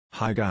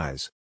Hi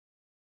guys.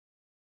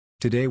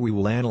 Today we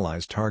will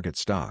analyze Target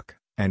stock,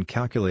 and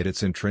calculate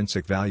its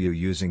intrinsic value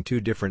using two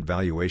different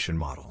valuation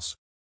models.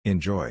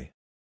 Enjoy!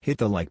 Hit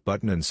the like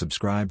button and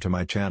subscribe to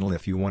my channel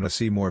if you want to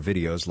see more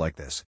videos like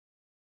this.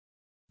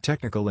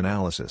 Technical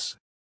analysis.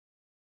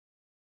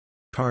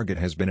 Target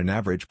has been an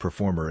average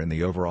performer in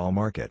the overall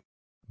market.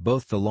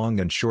 Both the long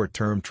and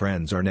short-term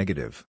trends are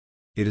negative.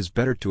 It is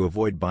better to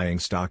avoid buying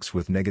stocks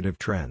with negative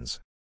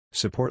trends.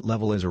 Support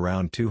level is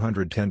around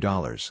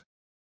 $210.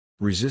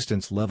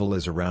 Resistance level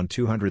is around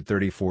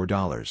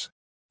 $234.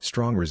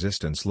 Strong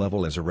resistance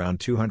level is around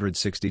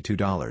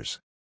 $262.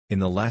 In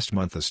the last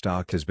month the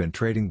stock has been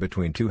trading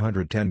between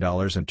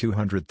 $210 and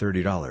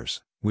 $230,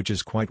 which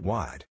is quite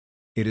wide.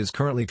 It is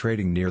currently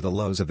trading near the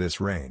lows of this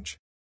range.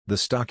 The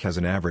stock has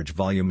an average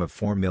volume of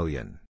 4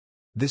 million.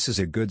 This is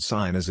a good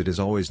sign as it is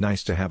always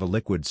nice to have a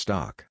liquid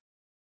stock.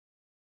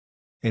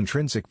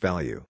 Intrinsic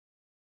value.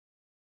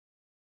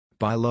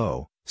 Buy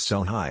low,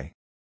 sell high.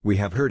 We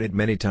have heard it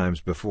many times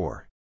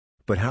before.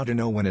 But how to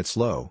know when it's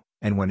low,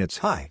 and when it's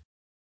high?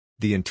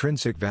 The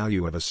intrinsic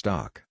value of a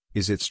stock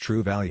is its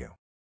true value.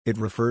 It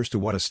refers to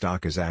what a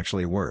stock is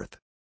actually worth,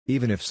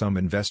 even if some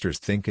investors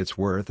think it's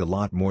worth a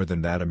lot more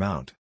than that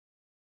amount.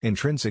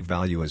 Intrinsic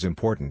value is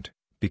important,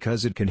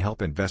 because it can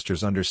help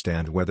investors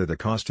understand whether the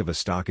cost of a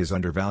stock is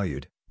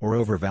undervalued, or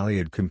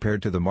overvalued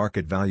compared to the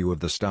market value of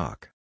the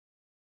stock.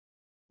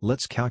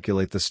 Let's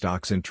calculate the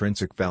stock's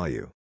intrinsic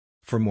value.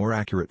 For more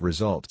accurate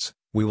results,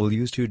 we will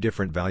use two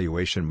different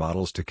valuation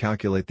models to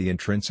calculate the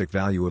intrinsic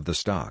value of the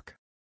stock.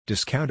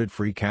 Discounted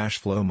free cash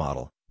flow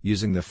model,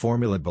 using the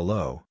formula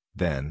below,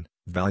 then,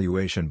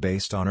 valuation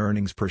based on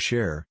earnings per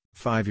share,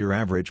 5-year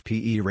average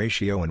P/E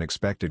ratio and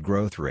expected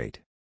growth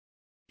rate.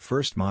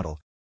 First model,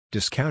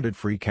 discounted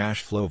free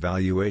cash flow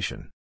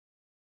valuation.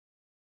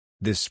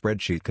 This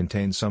spreadsheet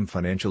contains some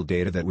financial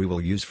data that we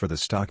will use for the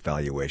stock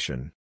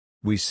valuation.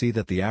 We see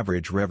that the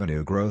average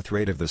revenue growth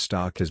rate of the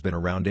stock has been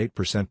around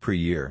 8% per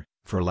year,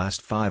 for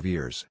last 5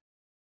 years.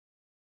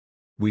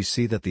 We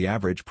see that the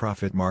average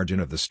profit margin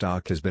of the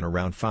stock has been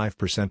around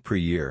 5% per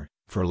year,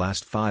 for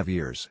last 5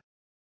 years.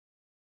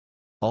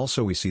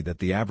 Also we see that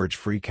the average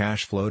free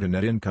cash flow to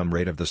net income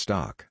rate of the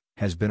stock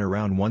has been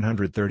around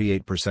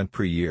 138%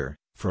 per year,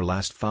 for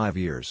last 5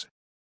 years.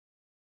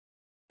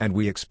 And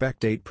we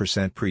expect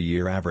 8% per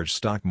year average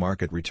stock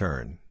market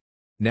return.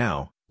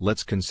 Now,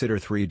 let's consider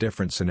 3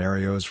 different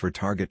scenarios for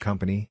Target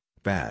company: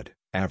 bad,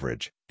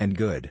 average, and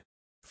good.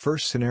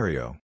 First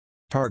scenario.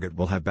 Target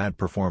will have bad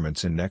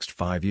performance in next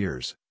 5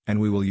 years, and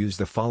we will use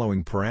the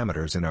following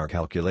parameters in our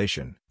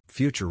calculation.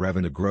 Future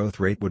revenue growth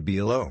rate would be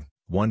a low,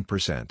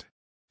 1%.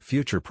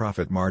 Future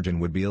profit margin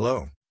would be a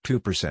low,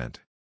 2%.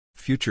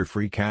 Future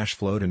free cash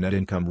flow to net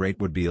income rate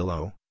would be a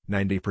low,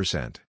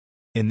 90%.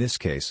 In this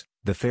case,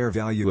 the fair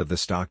value of the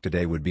stock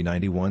today would be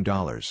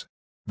 $91.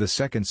 The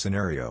second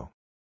scenario.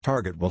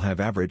 Target will have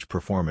average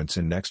performance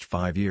in next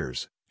 5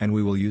 years, and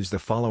we will use the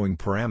following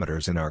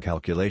parameters in our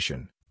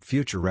calculation.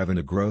 Future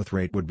revenue growth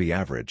rate would be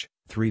average,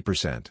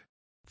 3%.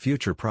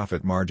 Future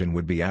profit margin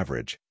would be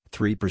average,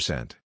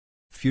 3%.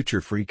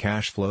 Future free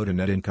cash flow to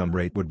net income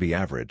rate would be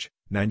average,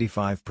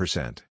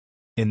 95%.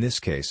 In this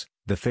case,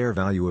 the fair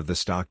value of the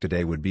stock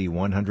today would be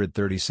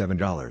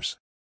 $137.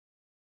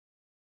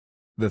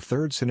 The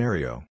third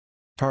scenario.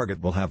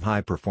 Target will have high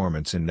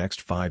performance in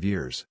next 5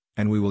 years,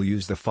 and we will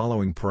use the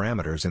following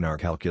parameters in our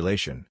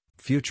calculation.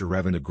 Future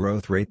revenue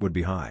growth rate would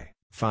be high,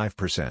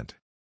 5%.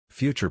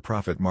 Future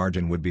profit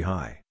margin would be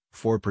high,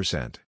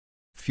 4%.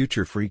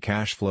 Future free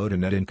cash flow to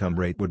net income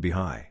rate would be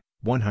high,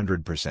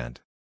 100%.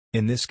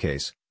 In this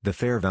case, the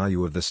fair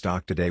value of the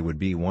stock today would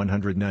be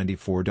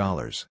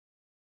 $194.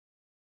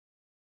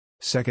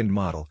 Second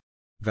model.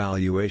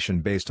 Valuation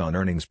based on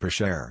earnings per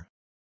share.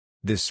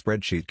 This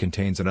spreadsheet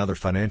contains another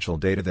financial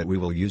data that we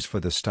will use for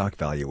the stock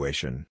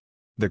valuation.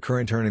 The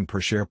current earning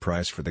per share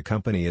price for the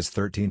company is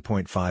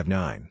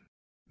 13.59.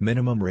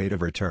 Minimum rate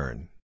of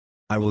return.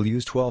 I will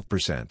use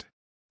 12%.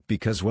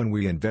 Because when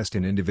we invest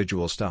in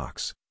individual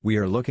stocks, we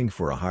are looking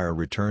for a higher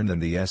return than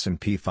the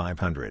S&P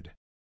 500.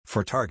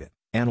 For Target,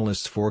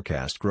 analysts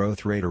forecast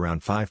growth rate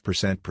around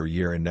 5% per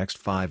year in next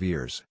 5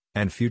 years,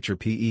 and future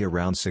P/E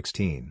around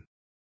 16.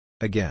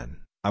 Again,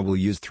 I will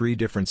use 3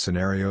 different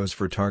scenarios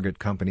for Target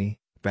company: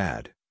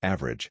 bad,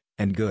 average,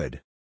 and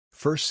good.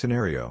 First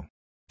scenario.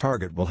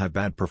 Target will have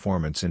bad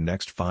performance in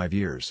next 5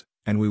 years,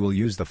 and we will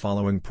use the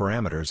following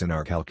parameters in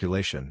our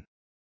calculation.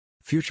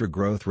 Future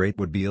growth rate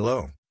would be a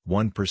low,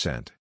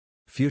 1%.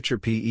 Future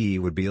P/E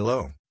would be a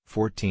low,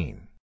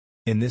 14.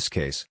 In this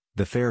case,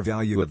 the fair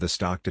value of the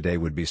stock today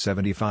would be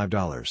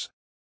 $75.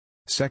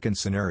 Second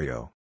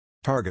scenario.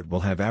 Target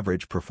will have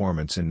average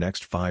performance in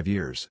next 5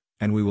 years,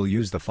 and we will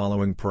use the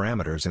following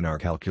parameters in our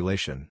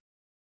calculation.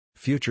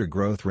 Future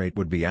growth rate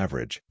would be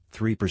average,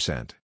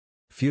 3%.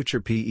 Future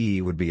P/E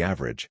would be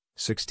average,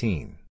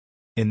 16.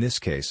 In this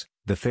case,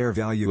 the fair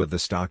value of the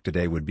stock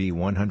today would be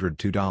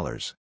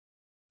 $102.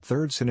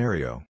 Third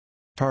scenario.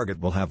 Target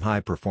will have high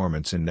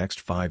performance in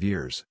next 5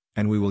 years,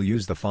 and we will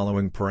use the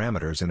following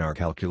parameters in our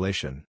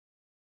calculation.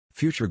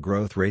 Future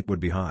growth rate would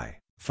be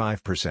high,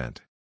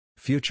 5%.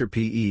 Future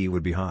PE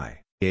would be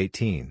high,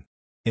 18.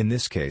 In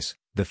this case,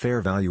 the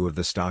fair value of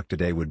the stock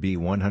today would be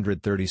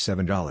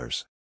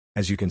 $137.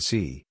 As you can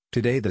see,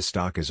 today the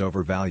stock is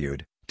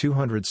overvalued,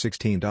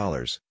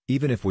 $216,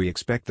 even if we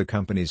expect the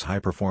company's high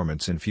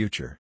performance in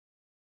future.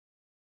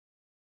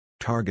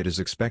 Target is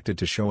expected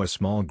to show a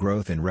small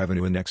growth in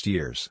revenue in next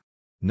years.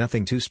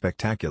 Nothing too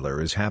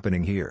spectacular is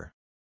happening here.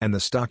 And the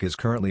stock is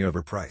currently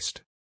overpriced.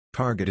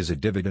 Target is a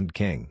dividend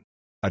king.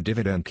 A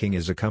dividend king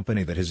is a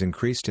company that has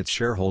increased its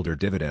shareholder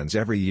dividends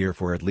every year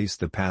for at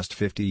least the past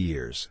 50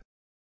 years.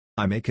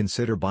 I may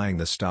consider buying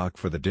the stock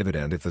for the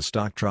dividend if the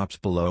stock drops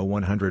below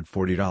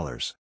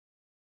 $140.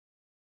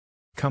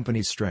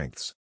 Company's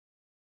strengths.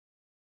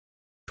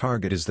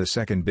 Target is the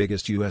second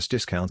biggest U.S.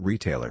 discount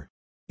retailer.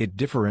 It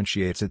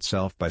differentiates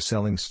itself by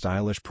selling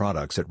stylish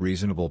products at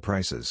reasonable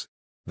prices.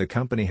 The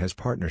company has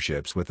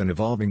partnerships with an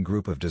evolving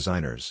group of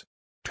designers.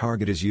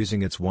 Target is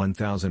using its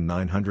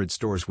 1,900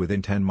 stores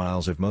within 10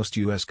 miles of most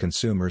U.S.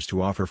 consumers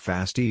to offer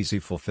fast, easy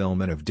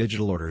fulfillment of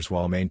digital orders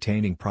while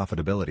maintaining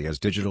profitability as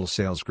digital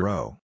sales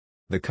grow.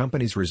 The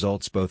company's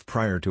results both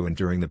prior to and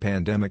during the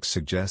pandemic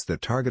suggest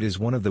that Target is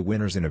one of the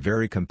winners in a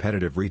very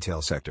competitive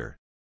retail sector.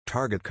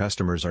 Target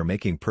customers are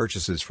making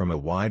purchases from a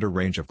wider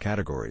range of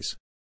categories.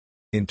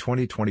 In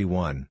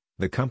 2021,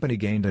 the company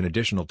gained an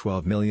additional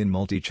 12 million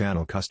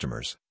multi-channel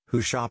customers,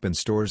 who shop in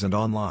stores and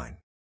online.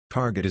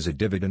 Target is a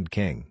dividend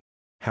king.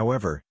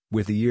 However,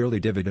 with a yearly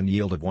dividend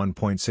yield of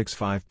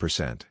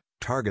 1.65%,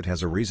 Target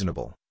has a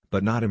reasonable,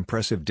 but not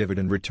impressive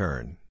dividend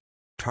return.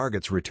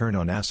 Target's return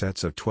on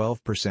assets of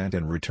 12%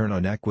 and return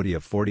on equity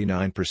of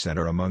 49%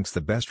 are amongst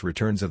the best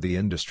returns of the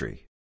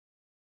industry.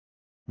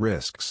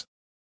 Risks.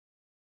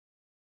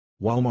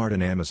 Walmart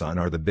and Amazon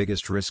are the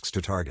biggest risks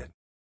to Target.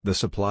 The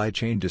supply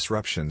chain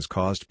disruptions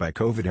caused by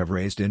COVID have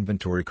raised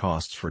inventory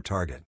costs for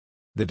Target.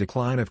 The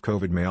decline of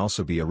COVID may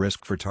also be a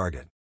risk for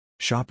Target.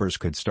 Shoppers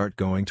could start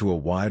going to a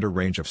wider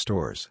range of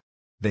stores.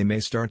 They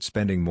may start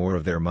spending more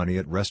of their money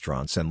at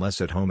restaurants and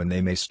less at home, and they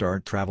may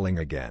start traveling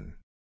again.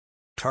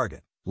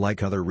 Target,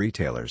 like other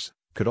retailers,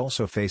 could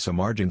also face a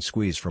margin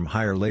squeeze from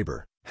higher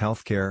labor,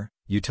 healthcare,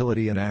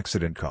 utility and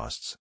accident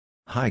costs.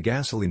 High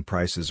gasoline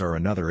prices are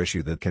another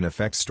issue that can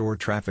affect store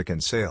traffic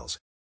and sales.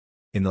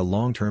 In the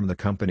long term, the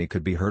company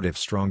could be hurt if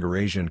stronger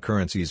Asian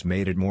currencies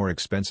made it more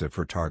expensive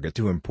for Target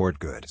to import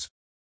goods.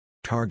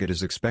 Target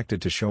is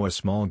expected to show a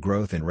small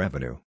growth in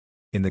revenue.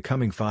 In the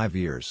coming 5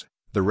 years,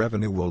 the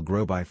revenue will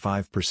grow by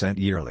 5%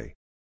 yearly.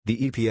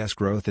 The EPS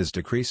growth is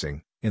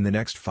decreasing. In the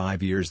next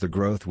 5 years the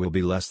growth will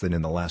be less than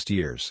in the last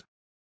years.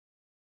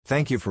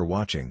 Thank you for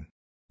watching.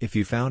 If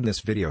you found this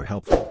video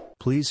helpful,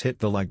 please hit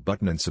the like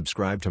button and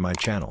subscribe to my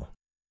channel.